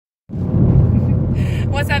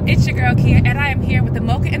what's up? It's your girl Kia, and I am here with the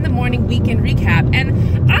Mocha in the Morning weekend recap.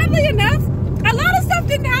 And oddly enough, a lot of stuff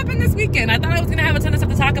didn't happen this weekend. I thought I was gonna have a ton of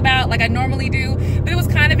stuff to talk about like I normally do, but it was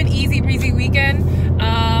kind of an easy breezy weekend.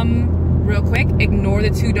 Real quick, ignore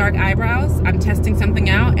the too dark eyebrows. I'm testing something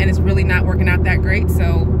out and it's really not working out that great,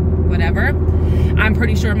 so whatever. I'm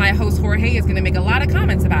pretty sure my host Jorge is gonna make a lot of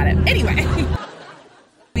comments about it. Anyway.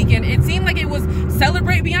 Weekend, it seemed like it was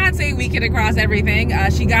Celebrate Beyonce weekend across everything.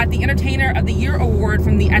 She got the Entertainer of the Year award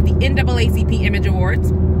at the NAACP Image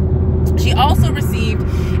Awards. She also received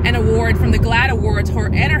an award from the GLAAD Awards, her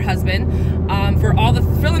and her husband, for all the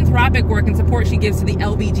philanthropic work and support she gives to the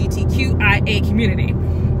LGBTQIA community.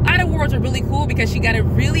 GLAAD Awards are really cool because she got a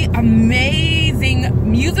really amazing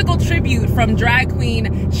musical tribute from drag queen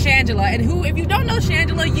Shangela. And who, if you don't know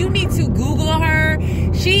Shangela, you need to Google her.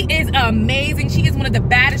 She is amazing. She is one of the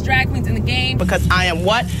baddest drag queens in the game. Because I am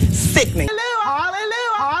what? Sickening.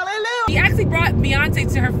 Hallelujah, hallelujah. She actually brought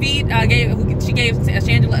Beyonce to her feet. She gave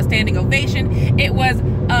Shangela a standing ovation. It was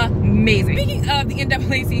amazing. Speaking of the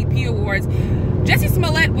NAACP Awards, Jussie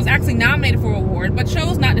Smollett was actually nominated for an award, but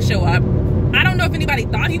chose not to show up. I don't know if anybody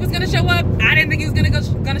thought he was going to show up. I didn't think he was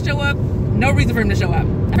going to show up. No reason for him to show up.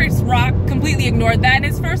 Chris Rock completely ignored that, and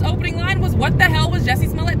his first opening line was, "What the hell was Jussie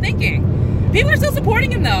Smollett thinking?" People are still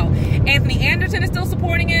supporting him, though. Anthony Anderson is still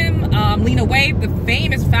supporting him. Lena Waithe, the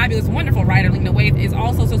famous, fabulous, wonderful writer Lena Waithe, is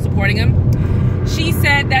also still supporting him. She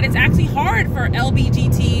said that it's actually hard for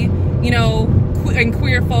LBGT, and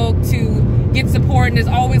queer folk to get support, and there's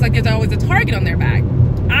always a target on their back.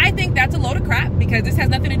 I think that's a load of crap, because this has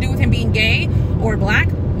nothing to do with him being gay or black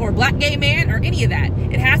gay man or any of that.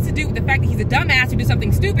 It has to do with the fact that he's a dumbass who did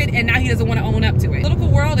something stupid and now he doesn't want to own up to it. The political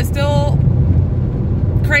world is still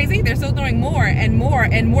crazy. They're still throwing more and more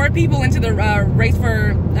and more people into the race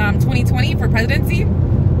for 2020 for presidency.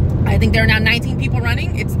 I think there are now 19 people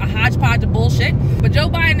running. It's a hodgepodge of bullshit. But Joe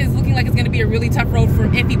Biden is looking like it's going to be a really tough road for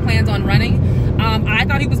him if he plans on running. I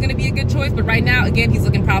thought he was going to be a good choice, but right now, again, he's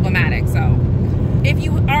looking problematic. So if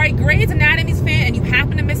you are a Grey's Anatomy fan and you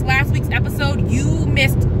happen to miss last week's episode, you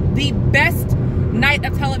missed the best night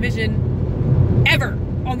of television ever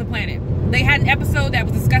on the planet. They had an episode that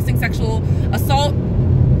was discussing sexual assault,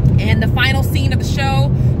 and the final scene of the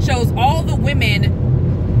show shows all the women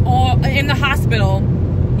in the hospital,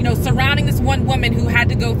 surrounding this one woman who had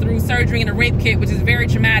to go through surgery and a rape kit, which is very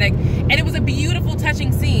traumatic. And it was a beautiful,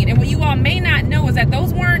 touching scene. And what you all may not know is that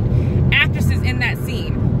those weren't actresses in that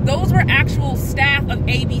scene. Those were actual staff of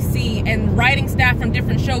ABC and writing staff from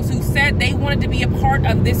different shows who said they wanted to be a part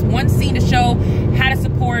of this one scene to show how to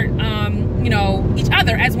support, each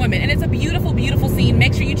other as women. And it's a beautiful, beautiful scene.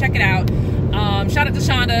 Make sure you check it out. Shout out to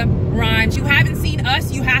Shonda Rhimes. You haven't seen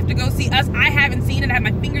Us, you have to go see Us. I haven't seen it. I had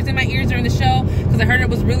my fingers in my ears during the show because I heard it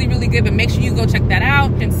was really, really good, but make sure you go check that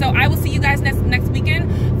out. And so I will see you guys next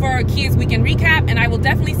weekend for Kia's Weekend Recap, and I will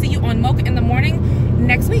definitely see you on Mocha in the Morning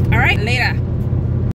next week. All right, later.